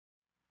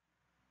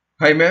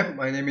Hi ma'am,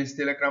 my name is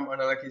Thilak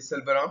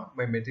SELVA.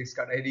 My matrix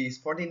card ID is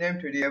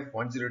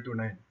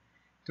 4920F1029.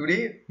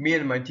 Today, me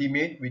and my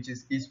teammate, which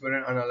is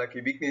ISWARAN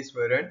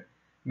VIKNESWARAN,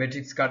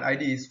 matrix card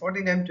ID is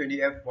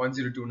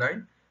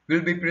 4920F1029,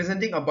 will be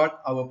presenting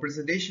about our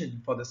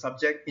presentation for the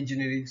subject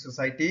Engineering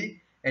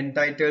Society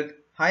entitled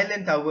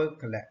Highland Tower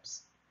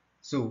Collapse.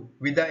 So,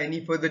 without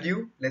any further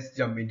ado, let's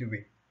jump into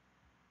it.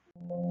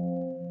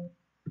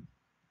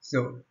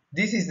 So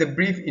this is the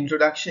brief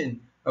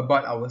introduction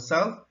about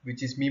ourselves,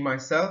 which is me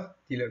myself,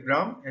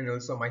 Thilak, and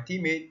also my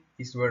teammate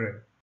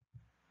ISWARAN.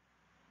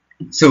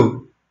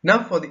 So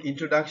now for the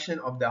introduction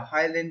of the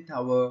Highland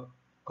Tower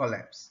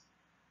collapse.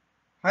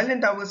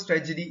 Highland Tower's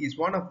tragedy is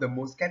one of the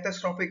most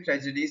catastrophic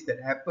tragedies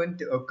that happened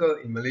to occur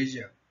in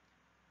Malaysia.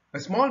 A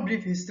small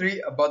brief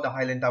history about the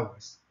Highland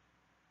Towers.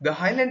 The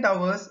Highland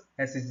Towers,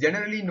 as is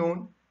generally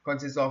known,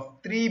 consists of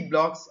 3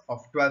 blocks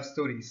of 12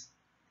 stories.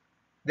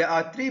 There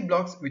are 3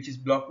 blocks, which is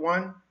block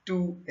 1,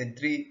 2 and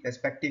 3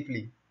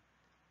 respectively.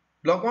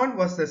 Block 1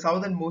 was the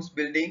southernmost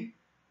building,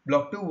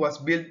 block 2 was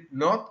built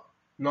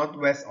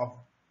northwest of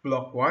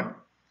block 1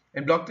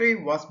 and block 3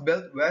 was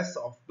built west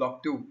of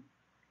block 2.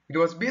 It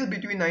was built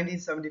between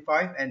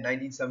 1975 and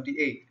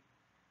 1978.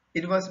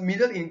 It was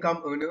middle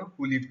income earner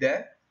who lived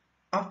there.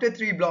 After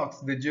 3 blocks,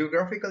 the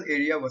geographical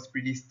area was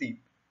pretty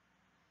steep.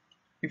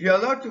 If you are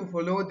allowed to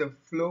follow the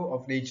flow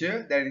of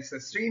nature, there is a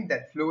stream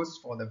that flows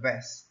for the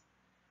west.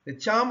 The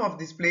charm of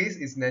this place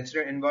is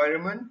natural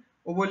environment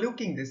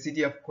overlooking the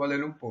city of Kuala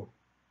Lumpur.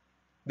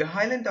 The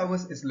Highland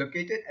Towers is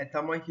located at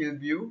Taman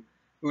Hillview,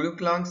 Ulu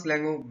Klang,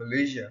 Selangor,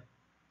 Malaysia.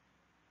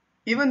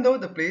 Even though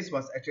the place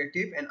was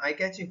attractive and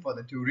eye-catching for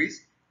the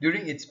tourists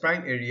during its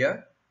prime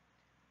area,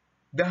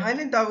 the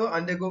Highland Tower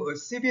undergo a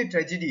severe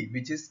tragedy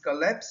which is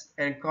collapse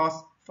and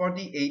caused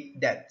 48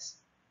 deaths.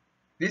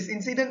 This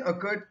incident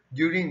occurred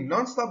during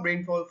non-stop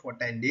rainfall for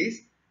 10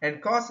 days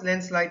and caused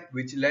landslide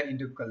which led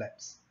into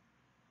collapse.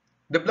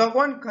 The block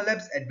 1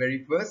 collapsed at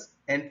very first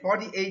and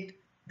 48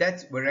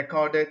 deaths were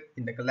recorded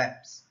in the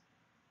collapse.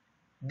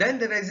 Then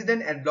the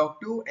residents at block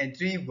 2 and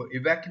 3 were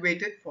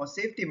evacuated for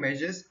safety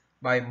measures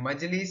by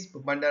Majlis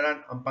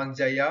Pembandaran Ampang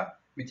Jaya,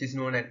 which is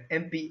known as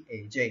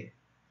MPAJ.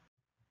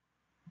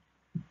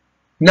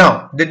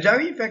 Now, the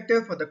driving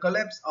factor for the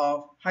collapse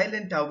of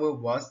Highland Tower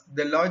was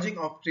the logging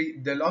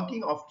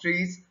of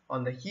trees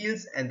on the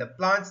hills and the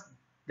plants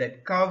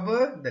that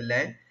cover the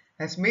land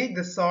has made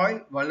the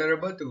soil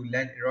vulnerable to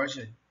land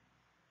erosion.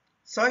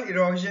 Soil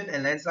erosion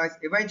and landslides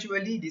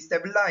eventually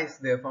destabilized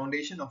the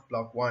foundation of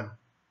block 1.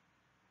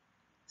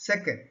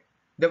 Second,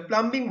 the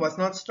plumbing was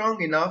not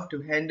strong enough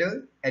to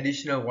handle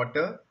additional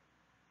water,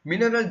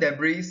 mineral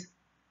debris,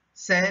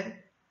 sand,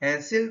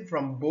 and silt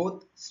from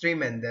both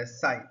stream and the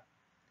side.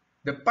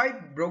 The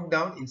pipe broke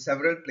down in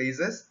several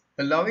places,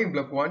 allowing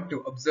block 1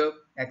 to absorb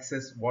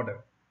excess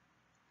water.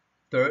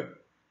 Third,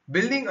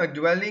 building a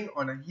dwelling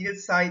on a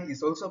hillside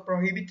is also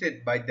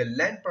prohibited by the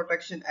Land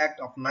Protection Act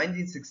of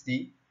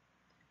 1960.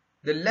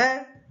 The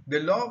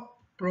law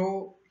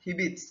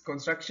prohibits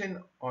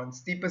construction on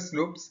steeper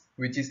slopes,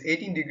 which is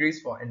 18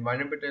 degrees for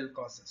environmental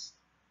causes.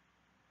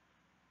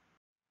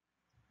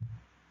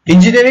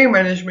 Engineering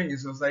management in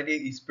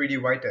society is pretty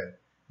vital.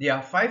 There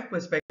are 5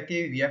 perspectives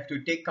we have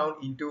to take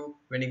count into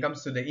when it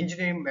comes to the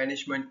engineering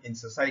management in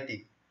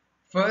society.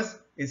 First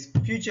is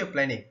future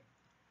planning.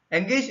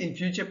 Engage in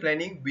future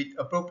planning with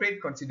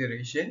appropriate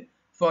consideration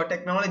for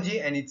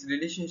technology and its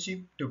relationship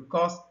to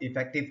cost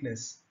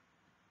effectiveness.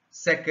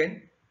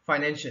 Second,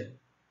 financial.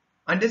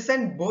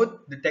 Understand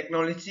both the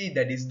technology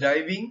that is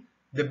driving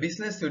the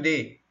business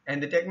today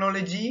and the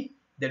technology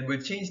that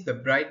will change the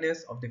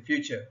brightness of the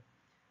future.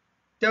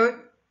 Third,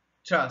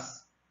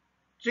 trust.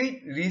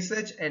 Treat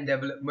research and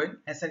development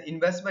as an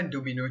investment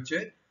to be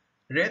nurtured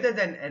rather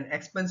than an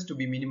expense to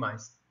be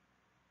minimized.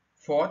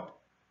 Fourth,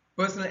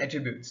 personal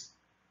attributes.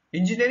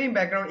 Engineering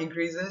background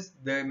increases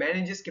the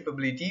manager's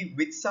capability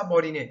with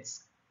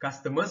subordinates,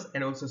 customers,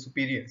 and also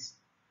superiors.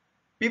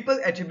 People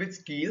attribute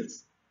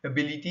skills,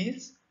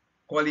 abilities,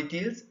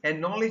 qualities, and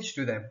knowledge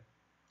to them.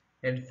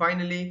 And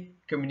finally,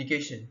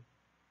 communication.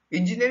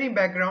 Engineering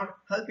background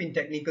help in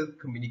technical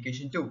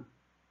communication too.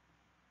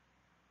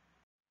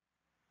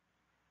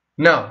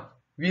 Now,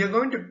 we are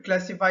going to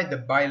classify the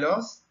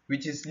bylaws,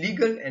 which is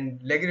legal and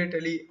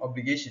regulatory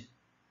obligation.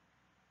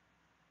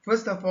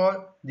 First of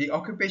all, the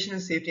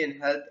Occupational Safety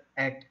and Health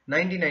Act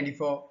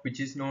 1994, which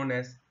is known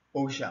as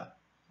OSHA.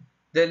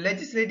 The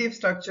legislative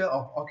structure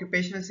of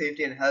occupational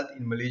safety and health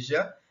in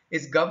Malaysia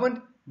is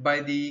governed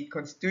by the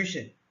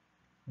Constitution.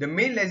 The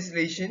main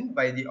legislation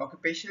by the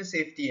Occupational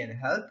Safety and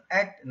Health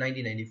Act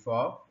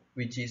 1994,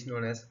 which is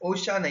known as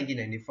OSHA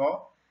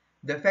 1994,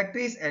 the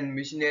Factories and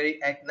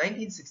Machinery Act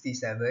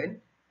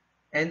 1967,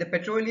 and the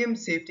Petroleum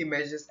Safety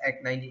Measures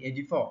Act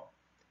 1984.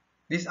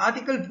 This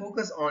article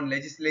focuses on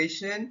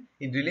legislation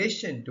in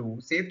relation to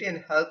safety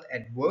and health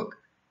at work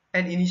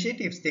and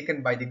initiatives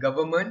taken by the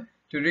government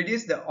to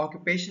reduce the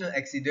occupational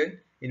accident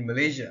in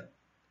Malaysia.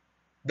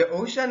 The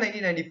OSHA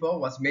 1994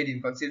 was made in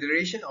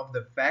consideration of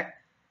the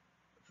fact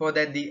for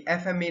that the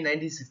FMA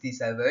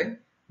 1967,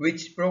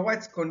 which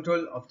provides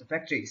control of the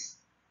factories.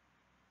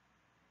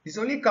 This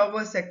only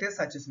covers sectors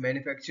such as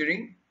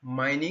manufacturing,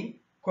 mining,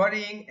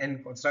 quarrying,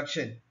 and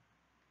construction.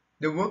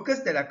 The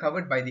workers that are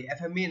covered by the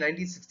FMA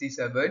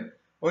 1967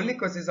 only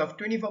consists of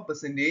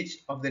 24%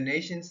 of the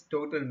nation's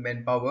total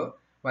manpower,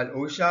 while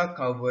OSHA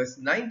covers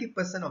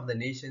 90% of the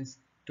nation's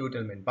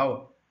total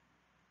manpower.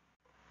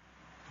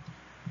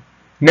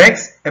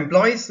 Next,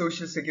 Employees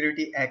Social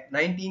Security Act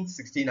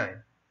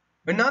 1969.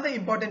 Another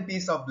important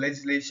piece of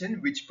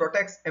legislation which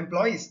protects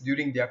employees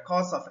during their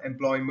course of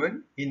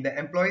employment in the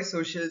Employees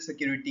Social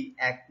Security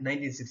Act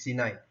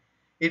 1969.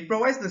 It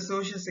provides the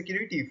social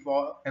security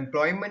for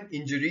employment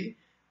injury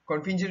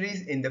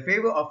contingencies in the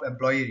favor of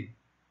employee.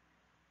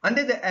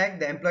 Under the Act,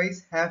 the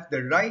employees have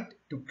the right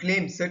to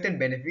claim certain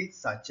benefits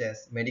such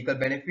as medical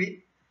benefit,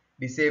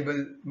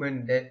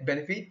 disablement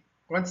benefit,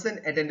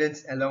 constant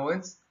attendance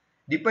allowance,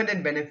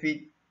 dependent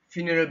benefit,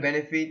 funeral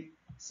benefit,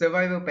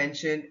 survivor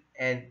pension,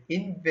 and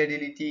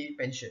invalidity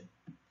pension.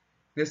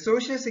 The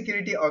Social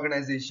Security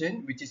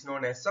Organization, which is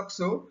known as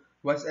SOCSO,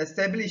 was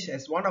established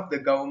as one of the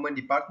government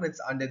departments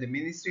under the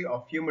Ministry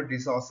of Human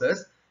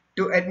Resources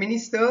to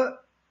administer,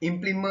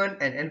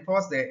 implement, and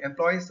enforce the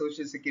Employees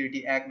Social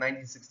Security Act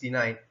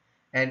 1969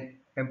 and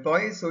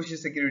Employees Social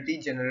Security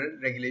General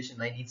Regulation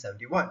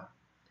 1971.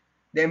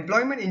 The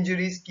Employment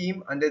Injury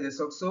Scheme under the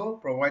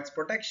SOCSO provides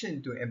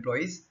protection to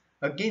employees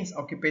against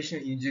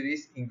occupational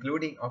injuries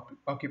including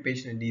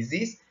occupational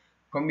disease,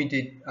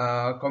 committing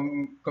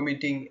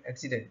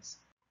accidents.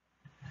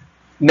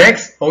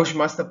 Next, OSH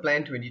Master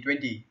Plan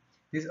 2020.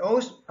 This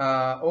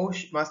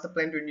OSH Master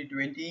Plan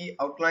 2020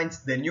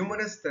 outlines the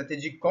numerous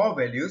strategic core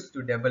values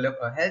to develop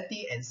a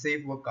healthy and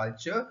safe work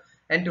culture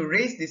and to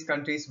raise this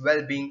country's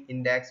well-being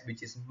index,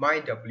 which is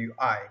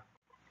MyWI.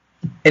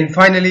 And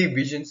finally,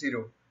 Vision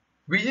Zero.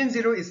 Vision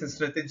Zero is a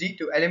strategy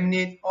to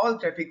eliminate all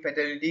traffic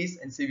fatalities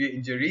and severe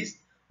injuries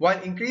while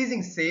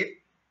increasing safe,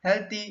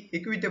 healthy,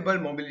 equitable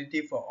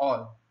mobility for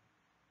all.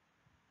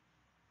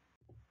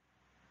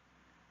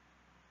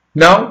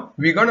 Now,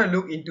 we're going to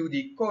look into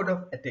the Code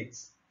of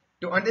Ethics.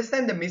 To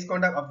understand the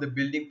misconduct of the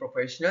building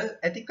professional,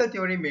 ethical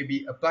theory may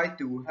be applied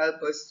to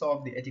help us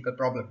solve the ethical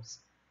problems.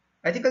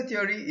 Ethical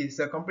theory is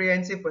a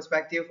comprehensive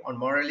perspective on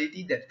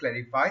morality that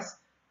clarifies,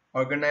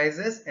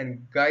 organizes,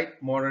 and guides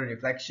moral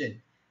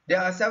reflection.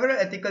 There are several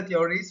ethical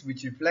theories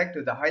which reflect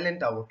to the Highland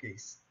Tower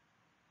case.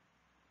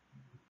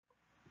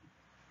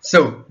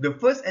 So, the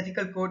first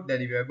ethical code that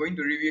we are going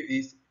to review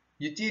is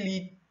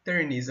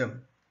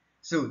utilitarianism.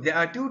 So, there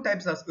are two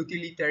types of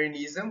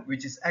utilitarianism,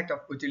 which is act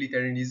of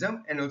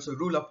utilitarianism and also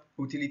rule of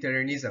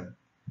utilitarianism.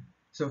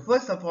 So,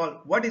 first of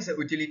all, what is a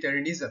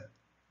utilitarianism?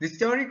 This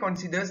theory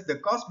considers the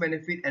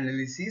cost-benefit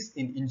analysis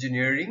in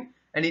engineering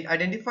and it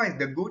identifies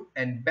the good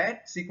and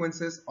bad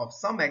sequences of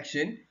some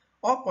action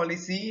or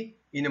policy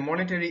in a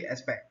monetary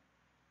aspect.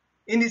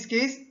 In this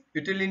case,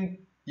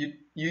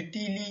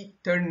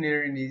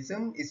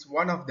 utilitarianism is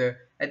one of the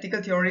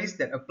ethical theories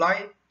that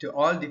apply to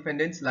all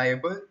defendants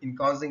liable in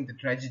causing the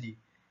tragedy.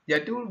 There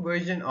are two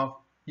versions of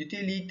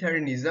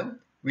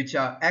utilitarianism, which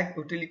are act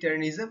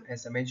utilitarianism,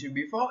 as I mentioned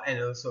before,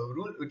 and also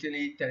rule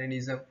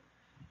utilitarianism,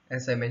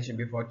 as I mentioned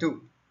before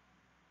too.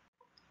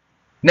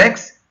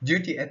 Next,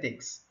 duty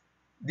ethics.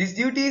 These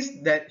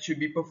duties that should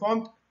be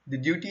performed, the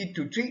duty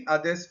to treat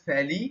others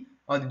fairly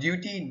or the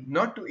duty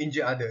not to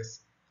injure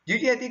others.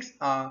 Duty ethics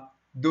are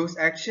those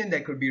actions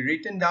that could be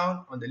written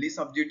down on the list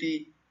of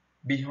duty: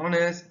 be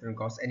honest, don't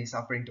cause any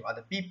suffering to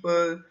other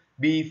people,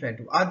 be fair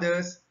to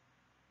others.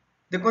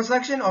 The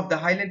construction of the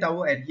Highland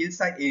Tower at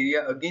Hillside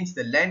area against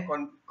the Land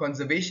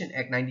Conservation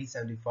Act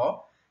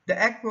 1974, the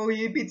Act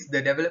prohibits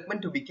the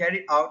development to be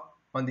carried out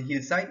on the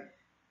hillside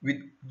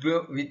with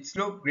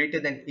slope greater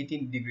than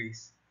 18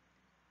 degrees.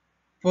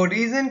 For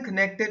reasons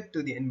connected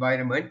to the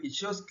environment, it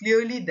shows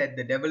clearly that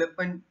the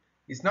development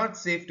is not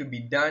safe to be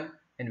done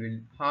and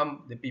will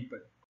harm the people.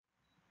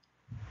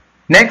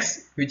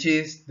 Next, which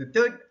is the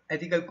third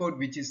ethical code,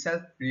 which is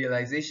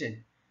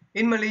self-realization.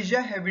 In Malaysia,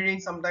 heavy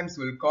rain sometimes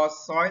will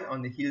cause soil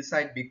on the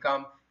hillside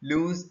become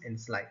loose and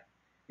slide.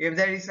 If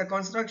there is a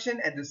construction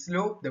at the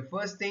slope, the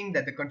first thing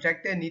that the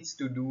contractor needs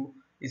to do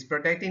is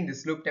protecting the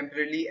slope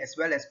temporarily as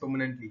well as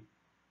permanently.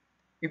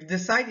 If the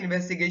site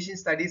investigation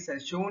studies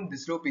have shown the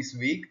slope is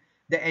weak,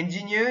 the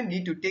engineer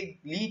need to take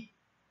lead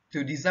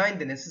to design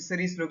the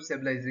necessary slope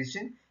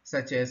stabilization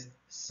such as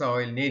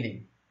soil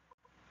nailing.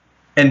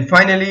 And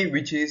finally,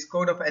 which is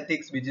Code of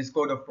Ethics, which is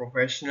Code of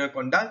Professional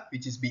Conduct,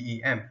 which is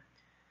BEM.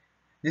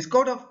 This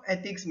Code of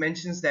Ethics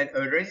mentions that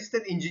a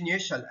registered engineer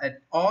shall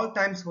at all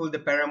times hold the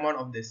paramount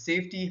of the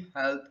safety,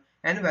 health,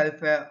 and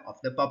welfare of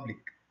the public.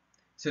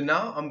 So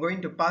now I'm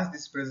going to pass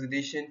this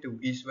presentation to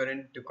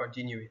ISWARAN to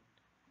continue it.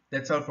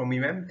 That's all from me,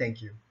 ma'am.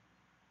 Thank you.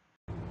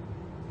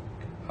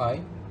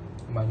 Hi,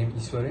 my name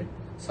is ISWARAN,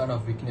 son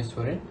of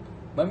VIKNESWARAN.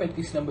 My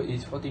matrix number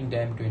is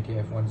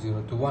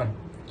 14-20F1021.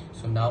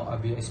 So now I'll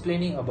be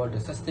explaining about the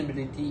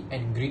sustainability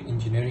and green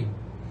engineering.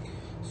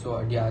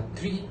 So there are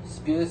three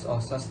spheres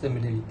of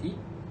sustainability,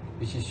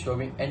 which is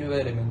showing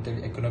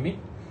environmental economic.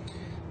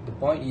 The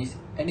point is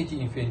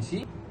energy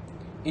efficiency,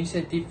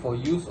 incentive for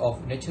use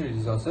of natural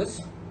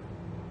resources.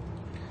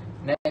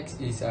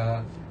 Next is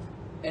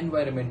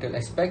environmental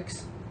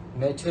aspects,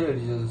 natural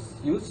resource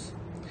use,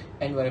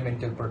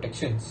 environmental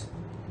protections.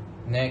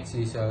 Next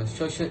is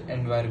social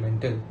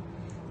environmental,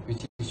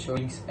 which is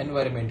showing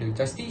environmental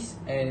justice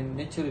and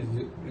natural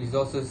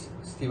resources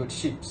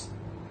stewardships.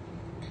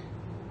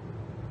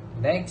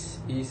 Next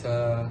is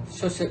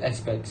social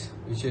aspects,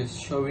 which is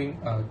showing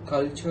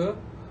culture,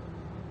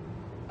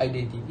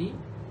 identity,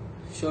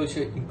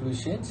 social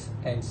inclusions,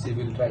 and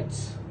civil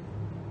rights.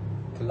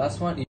 The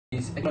last one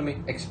is economic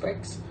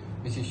aspects,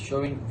 which is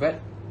showing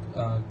wealth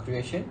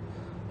creation,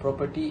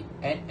 property,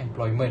 and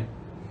employment.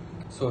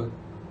 So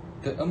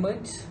the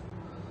emergence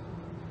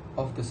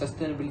of the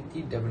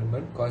sustainability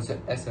development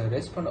concept as a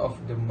response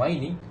of the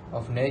mining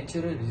of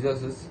natural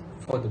resources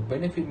for the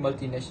benefit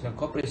multinational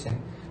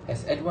corporation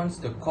has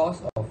advanced the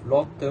cause of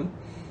long-term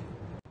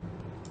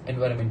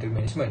environmental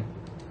management.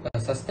 A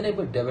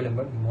sustainable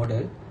development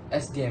model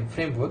 (SDM)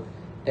 framework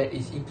that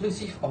is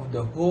inclusive of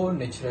the whole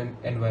natural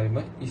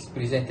environment is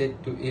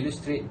presented to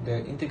illustrate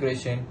the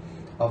integration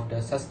of the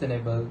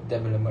sustainable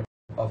development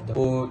of the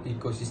whole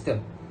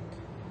ecosystem.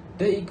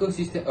 The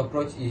ecosystem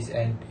approach is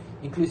an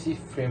inclusive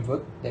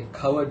framework that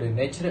covers the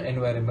natural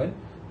environment,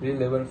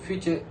 relevant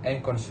features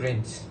and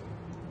constraints.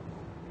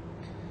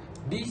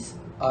 These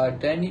are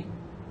dynamically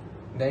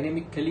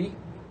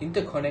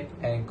interconnect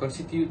and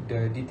constitute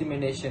the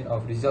determination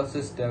of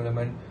resources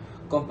development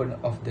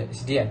component of the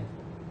SDM.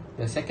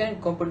 The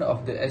second component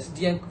of the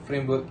SDM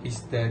framework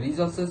is the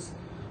resources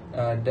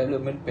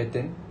development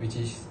pattern, which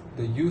is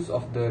the use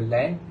of the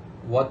land,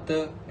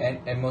 water, and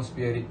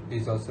atmospheric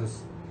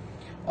resources.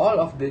 All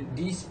of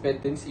these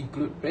patterns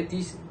include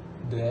practices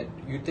that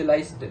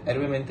utilize the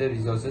environmental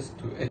resources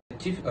to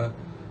achieve a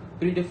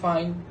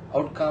predefined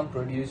outcome,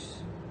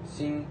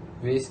 producing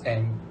waste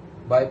and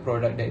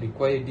byproduct that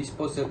require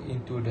disposal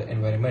into the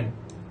environment.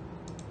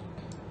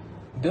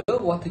 The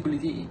water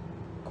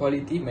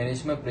quality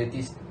management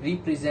practice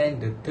represent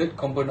the third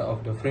component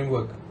of the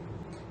framework.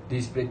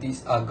 These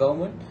practices are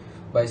governed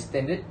by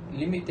standard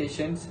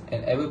limitations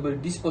and available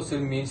disposal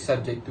means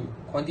subject to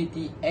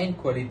quantity and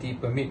quality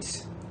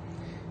permits.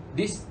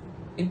 This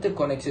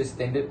interconnection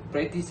standard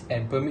practice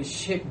and permits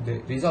shape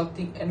the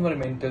resulting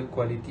environmental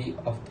quality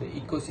of the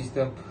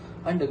ecosystem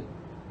under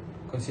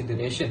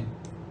consideration.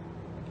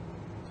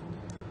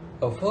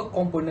 A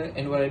four-component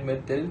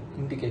environmental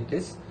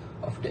indicators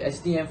of the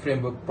SDM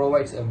framework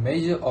provides a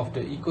measure of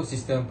the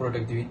ecosystem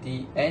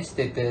productivity and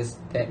status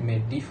that may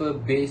differ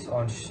based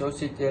on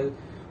societal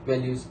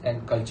values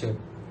and culture.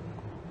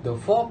 The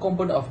four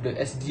components of the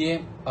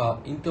SDM are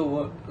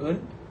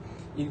interwoven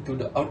into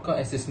the outcome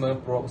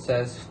assessment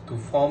process to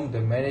form the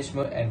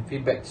management and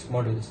feedback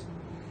models.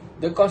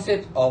 The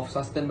concept of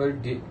sustainable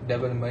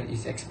development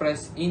is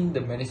expressed in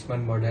the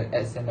management model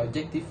as an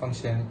objective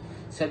function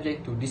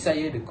subject to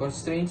desire the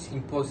constraints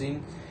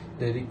imposing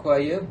the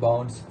required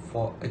bounds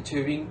for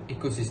achieving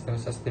ecosystem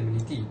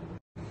sustainability.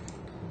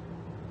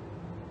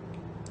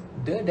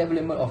 The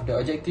development of the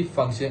objective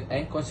function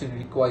and constraint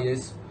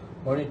requires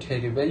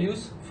monetary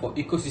values for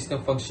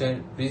ecosystem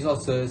function,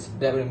 resources,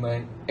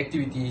 development,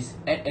 activities,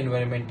 and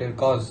environmental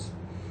costs.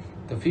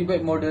 The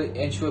feedback model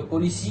ensures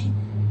policy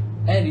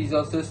and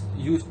resources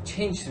use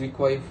change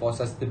required for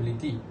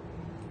sustainability.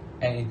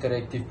 An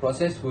interactive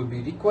process will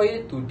be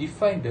required to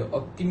define the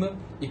optimal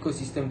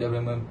ecosystem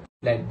development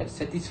plan that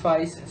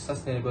satisfies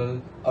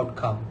sustainable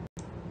outcome.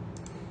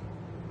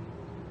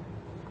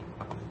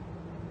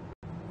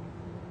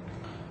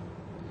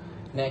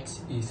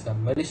 Next is a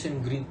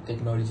Malaysian Green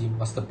Technology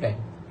Master Plan.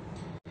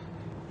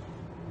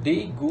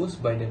 Day goes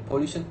by that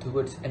pollution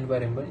towards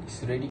environment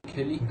is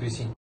radically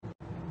increasing.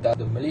 Thus,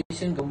 the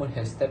Malaysian government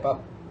has stepped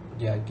up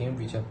their game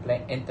with a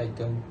plan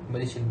entitled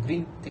Malaysian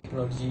Green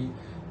Technology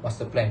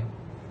Master Plan.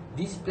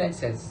 This plan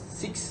has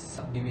 6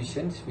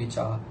 subdivisions which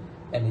are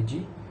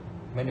energy,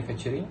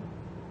 manufacturing,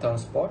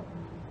 transport,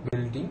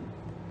 building,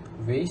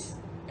 waste,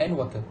 and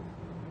water.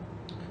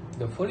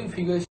 The following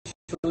figures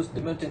shows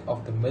the development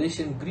of the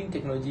Malaysian Green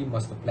Technology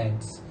Master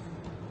Plans.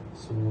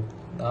 So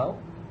now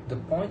the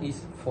point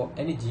is for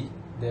energy,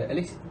 the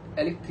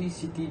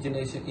electricity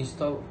generation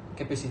installed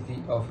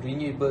capacity of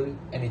renewable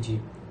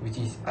energy, which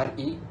is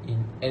RE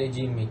in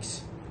energy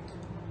mix,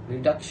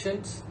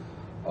 reductions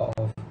of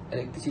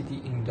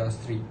electricity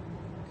industry,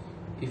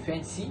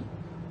 efficiency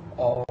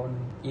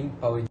in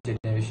power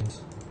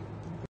generations.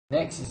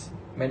 Next is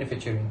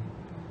manufacturing,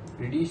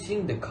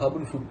 reducing the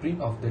carbon footprint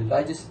of the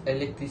largest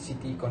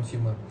electricity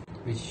consumer,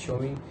 which is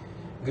showing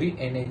green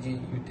energy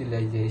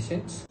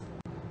utilizations,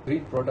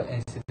 green product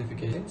and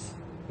certifications,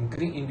 and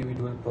green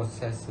individual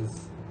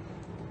processes.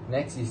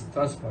 Next is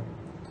transport,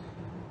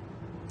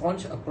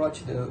 launch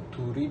approach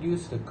to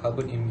reduce the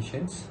carbon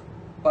emissions,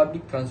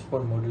 public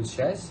transport model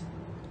shares,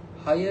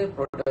 higher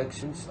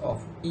productions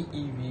of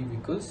EEV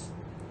vehicles,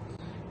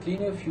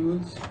 cleaner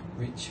fuels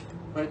which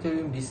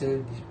petroleum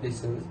diesel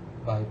displaces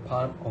by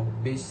palm or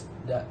based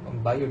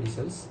on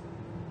biodiesels.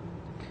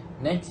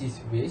 Next is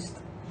waste,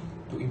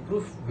 to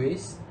improve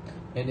waste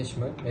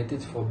management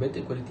methods for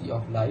better quality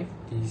of life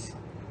is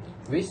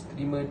waste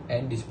treatment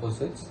and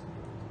disposals,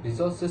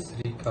 resources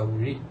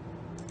recovery.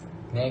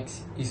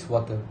 Next is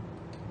water,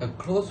 a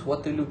closed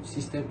water loop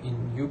system in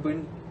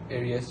urban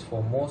areas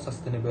for more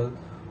sustainable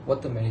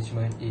water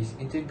management is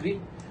integrate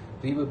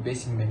river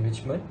basin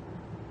management,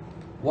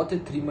 water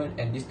treatment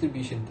and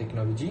distribution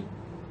technology,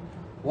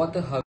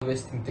 water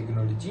harvesting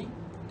technology,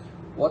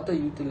 water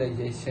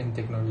utilization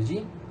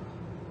technology,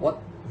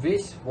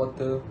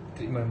 wastewater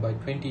treatment by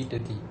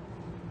 2030.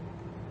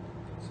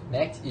 So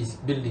next is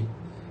building.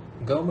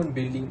 Government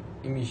building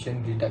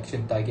emission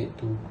reduction target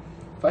to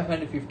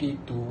 550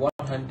 to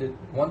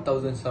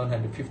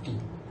 1750.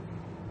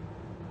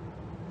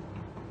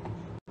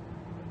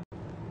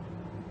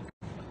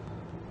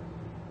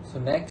 So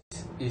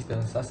next is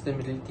the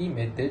sustainability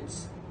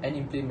methods and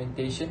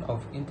implementation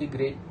of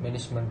integrated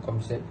management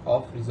concept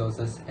of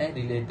resources and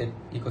related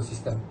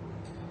ecosystem.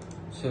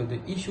 So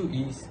the issue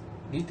is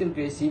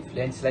retrogressive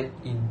landslide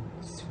in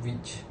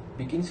which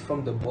begins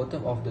from the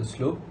bottom of the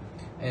slope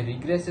and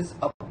regresses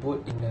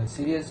upward in a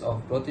series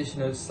of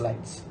rotational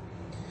slides.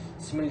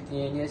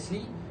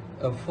 Simultaneously,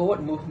 a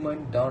forward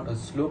movement down a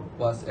slope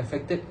was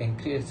affected and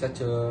created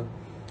such a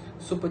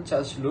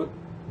supercharged load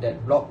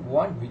that block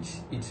 1, which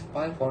its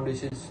pile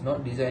foundations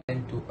not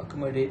designed to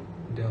accommodate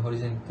the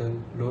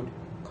horizontal load,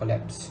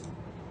 collapse.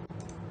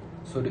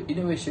 So the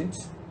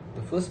innovations,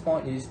 the first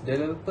point is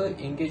developer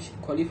engage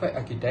qualified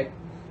architect,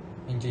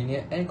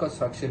 engineer and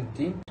construction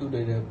team to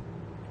do the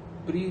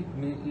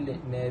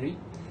preliminary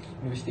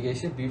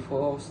investigation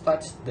before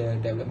starts the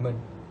development.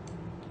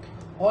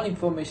 All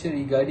information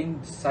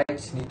regarding the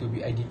sites need to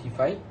be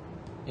identified,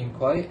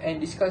 inquire and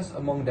discuss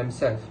among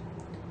themselves.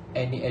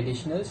 Any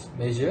additional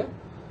measure,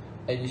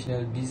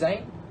 additional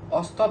design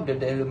or stop the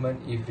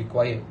development if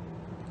required.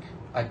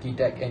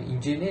 Architect and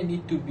engineer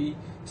need to be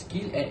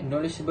skilled and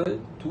knowledgeable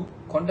to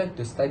conduct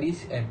the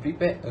studies and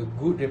prepare a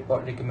good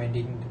report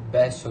recommending the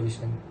best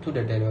solution to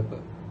the developer.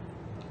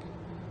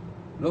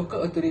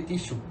 Local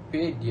authorities should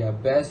play their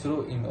best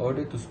role in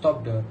order to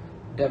stop the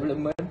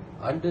development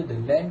under the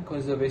Land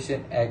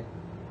Conservation Act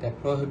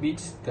that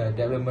prohibits the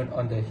development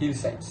on the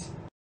hillsides.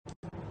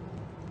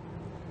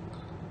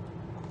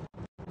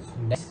 So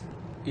next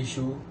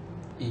issue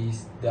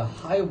is the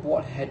high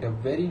wall had a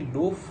very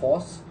low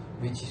force,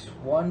 which is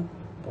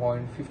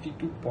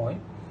 1.52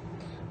 point.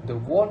 The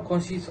wall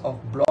consists of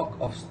block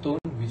of stone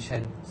which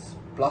has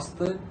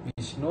plastered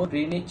with no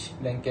drainage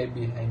blanket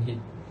behind it.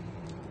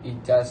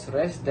 It just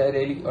rests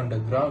directly on the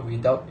ground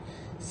without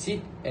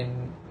seat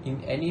and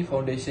in any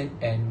foundation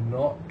and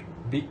not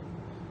big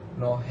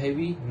nor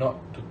heavy not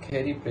to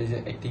carry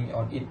pressure acting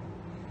on it.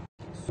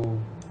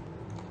 So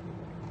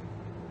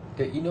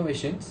the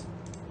innovations,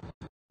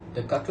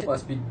 the calculation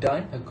must be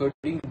done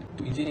according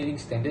to engineering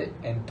standard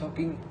and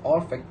taking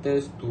all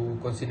factors to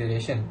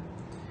consideration.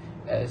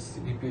 As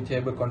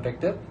reputable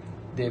contractor,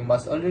 they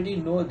must already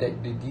know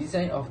that the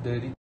design of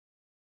the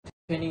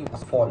retaining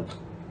was fault.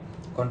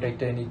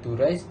 Contractor need to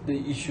raise the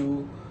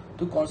issue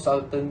to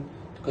consultant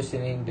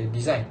questioning the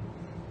design.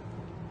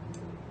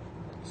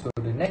 So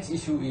the next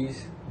issue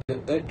is the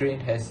earth drain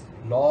has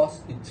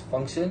lost its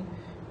function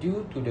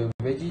due to the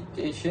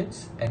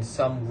vegetations and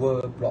some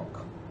were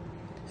blocked.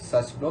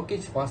 Such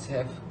blockage must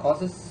have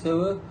causes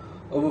severe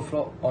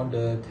overflow on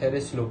the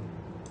terrace slope.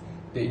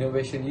 The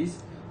innovation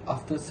is,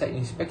 after site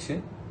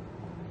inspection,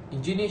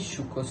 engineers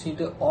should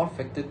consider all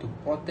factors to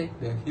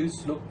protect the hill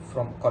slope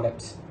from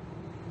collapse.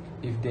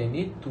 If they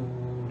need to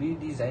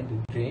redesign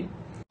the drain,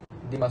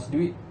 they must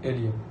do it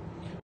earlier,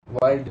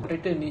 while the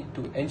contractor need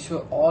to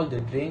ensure all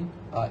the drains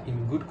are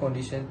in good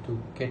condition to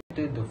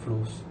cater the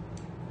flows.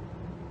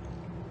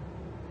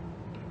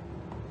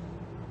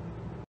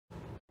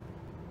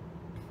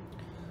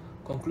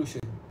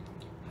 Conclusion.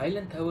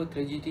 Highland Tower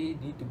tragedy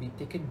need to be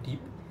taken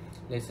deep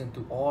lesson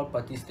to all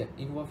parties that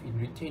involved in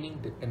retaining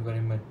the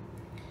environment.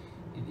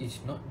 It is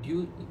not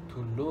due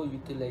to low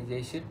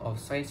utilization of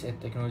science and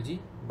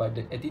technology, but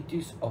the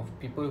attitudes of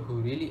people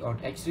who rely on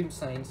extreme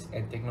science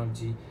and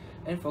technology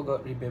and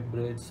forgot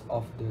remembrance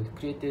of the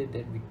creator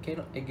that we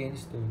cannot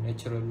against the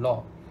natural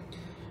law.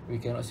 We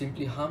cannot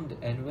simply harm the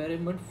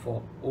environment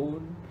for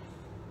own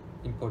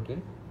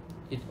importance.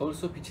 It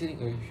also picturing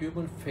a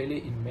human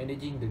failure in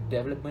managing the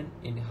development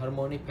in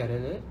harmony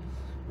parallel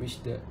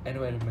with the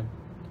environment.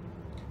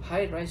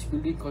 High-rise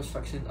building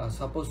construction are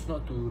supposed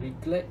not to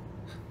neglect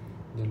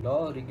the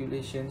law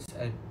regulations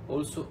and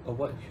also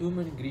avoid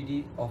human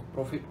greedy of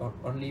profit or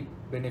only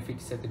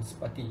benefit certain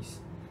parties.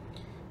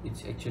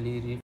 It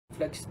actually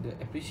reflects the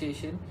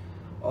appreciation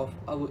of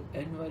our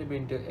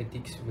environmental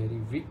ethics very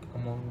weak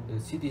among the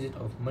citizens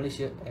of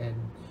Malaysia and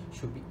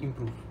should be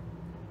improved.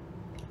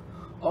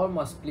 All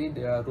must play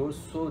their role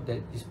so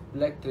that this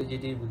black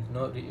tragedy will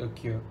not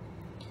reoccur.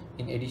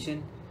 In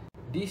addition,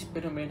 this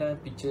phenomenon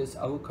pictures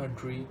our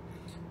country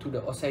to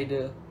the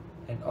outsider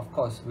and of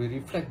course will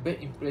reflect bad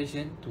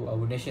impression to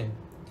our nation.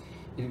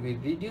 It will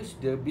reduce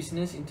the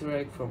business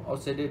interact from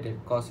outsider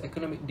that cause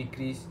economic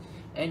decrease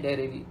and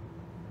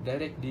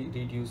directly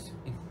reduce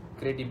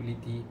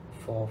credibility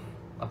for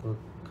our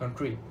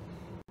country.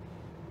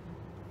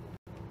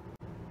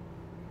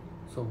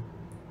 So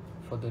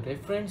for the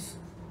reference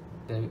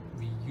that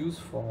we use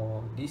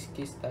for this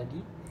case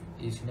study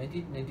is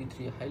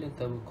 1993 Highland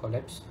Tower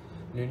collapse,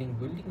 learning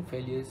building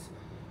failures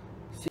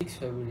 6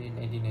 February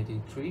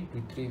 1993,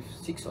 retrieved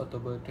 6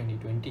 October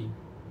 2020.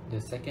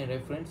 The second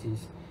reference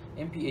is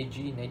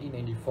MPAG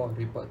 1994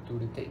 report to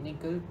the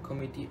Technical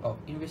Committee of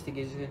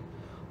Investigation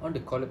on the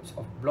collapse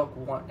of Block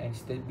 1 and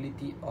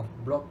stability of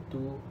Block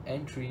 2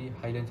 and 3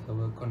 Highland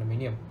Tower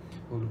condominium,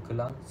 Hulu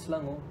Kelang,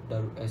 Selangor,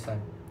 Darul Ehsan.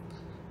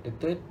 The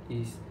third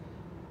is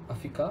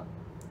Africa,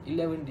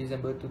 11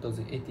 December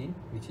 2018,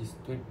 which is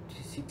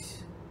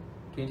 26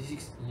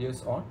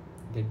 years on,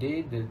 the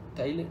day the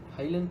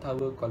Highland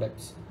Tower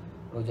collapsed,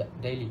 Rojak,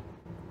 Delhi.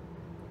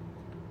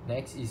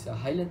 Next is a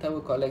Highland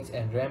Tower collapse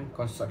and ramp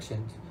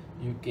constructions,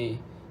 UK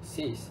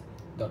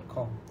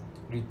says.com,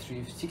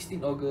 retrieved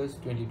 16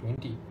 August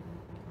 2020.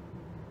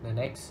 The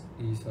next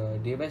is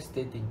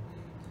devastating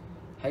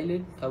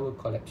Highland Tower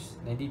collapse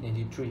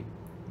 1993,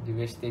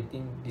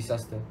 devastating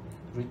disaster,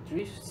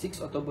 retrieved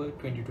 6 October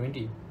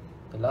 2020.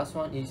 The last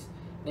one is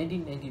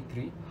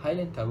 1993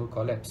 Highland Tower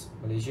collapse,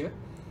 Malaysia,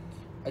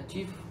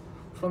 achieved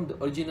from the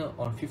original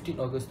on 15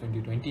 August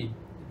 2020,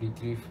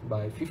 retrieved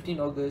by 15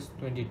 August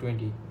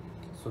 2020.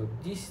 So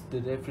this is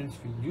the reference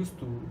we used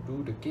to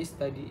do the case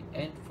study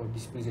and for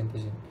this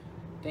presentation.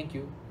 Thank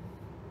you.